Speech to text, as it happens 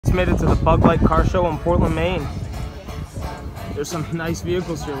Just made it to the Bug Light Car Show in Portland, Maine. There's some nice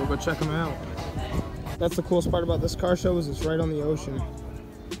vehicles here. We'll go check them out. That's the coolest part about this car show is it's right on the ocean.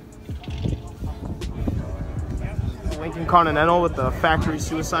 Lincoln Continental with the factory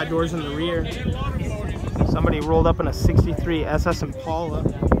suicide doors in the rear. Somebody rolled up in a 63 SS Impala.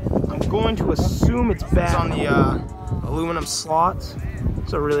 I'm going to assume it's bad on the aluminum slots.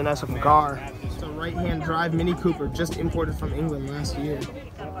 It's a really nice looking car. It's a right-hand drive Mini Cooper, just imported from England last year.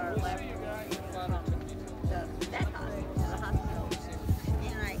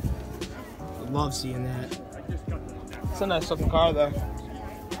 I love seeing that. It's a nice looking car though.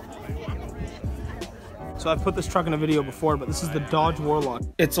 So I've put this truck in a video before, but this is the Dodge Warlock.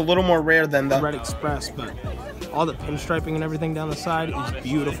 It's a little more rare than the Red Express, but all the pinstriping and everything down the side is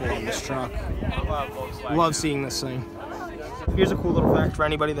beautiful on this truck. Love seeing this thing. Here's a cool little fact for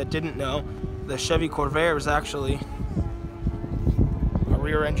anybody that didn't know. The Chevy Corvair is actually a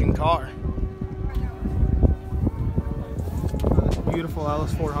rear engine car. Beautiful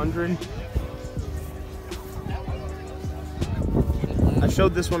LS400. I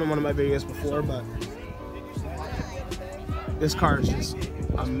showed this one in one of my videos before, but this car is just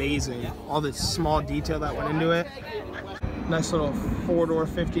amazing. All the small detail that went into it. Nice little four-door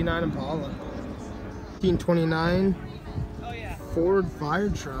 59 Impala. 1929 Ford fire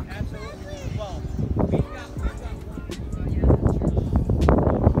truck.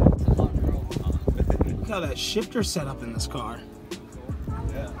 Look how that shifter set up in this car.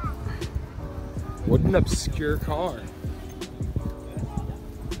 What an obscure car.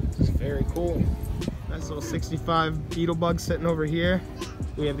 This is very cool. Nice little 65 Beetlebug sitting over here.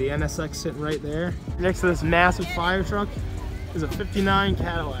 We have the NSX sitting right there. Next to this massive fire truck is a 59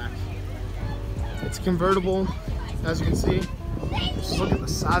 Cadillac. It's convertible, as you can see. Just look at the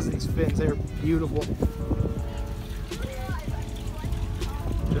size of these fins, they're beautiful.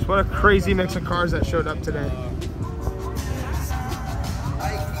 Just what a crazy mix of cars that showed up today.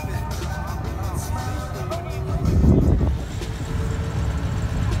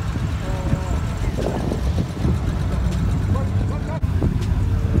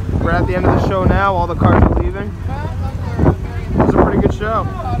 We're at the end of the show now, all the cars are leaving. It was a pretty good show.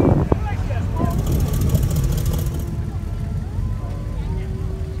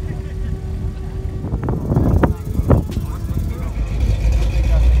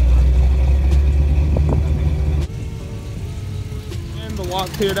 And the lot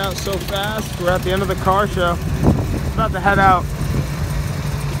cleared out so fast. We're at the end of the car show. About to head out.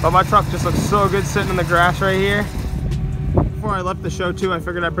 But my truck just looks so good sitting in the grass right here. Before I left the show too, I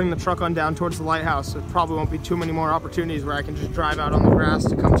figured I'd bring the truck on down towards the lighthouse. There probably won't be too many more opportunities where I can just drive out on the grass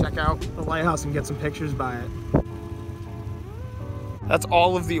to come check out the lighthouse and get some pictures by it. That's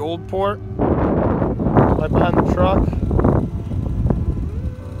all of the old port, right behind the truck.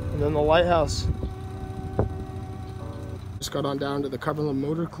 And then the lighthouse. Just got on down to the Cumberland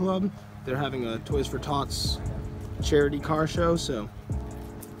Motor Club. They're having a Toys for Tots charity car show, so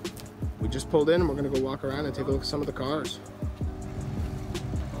we just pulled in and we're gonna go walk around and take a look at some of the cars.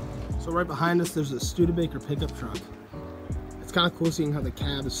 So right behind us, there's a Studebaker pickup truck. It's kind of cool seeing how the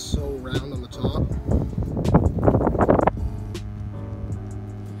cab is so round on the top.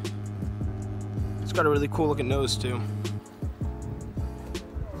 It's got a really cool looking nose too.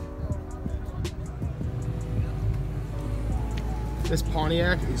 This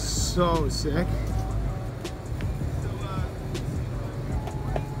Pontiac is so sick.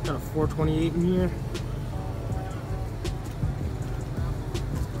 Got a 428 in here.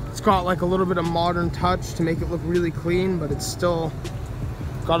 It's got like a little bit of modern touch to make it look really clean, but it's still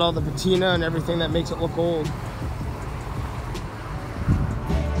got all the patina and everything that makes it look old.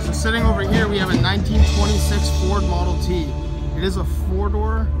 So sitting over here, we have a 1926 Ford Model T. It is a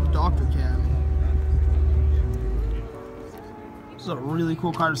four-door doctor cab. This is a really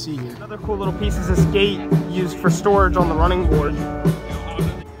cool car to see here. Another cool little piece is this gate used for storage on the running board.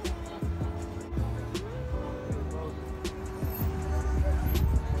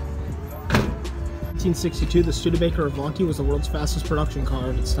 1962, the Studebaker Avanti was the world's fastest production car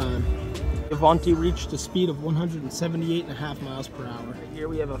of its time. The Avanti reached a speed of 178.5 miles per hour. Here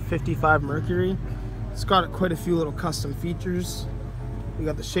we have a 55 Mercury. It's got quite a few little custom features. We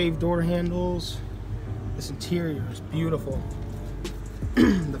got the shaved door handles. This interior is beautiful.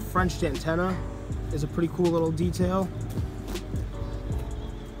 The French antenna is a pretty cool little detail.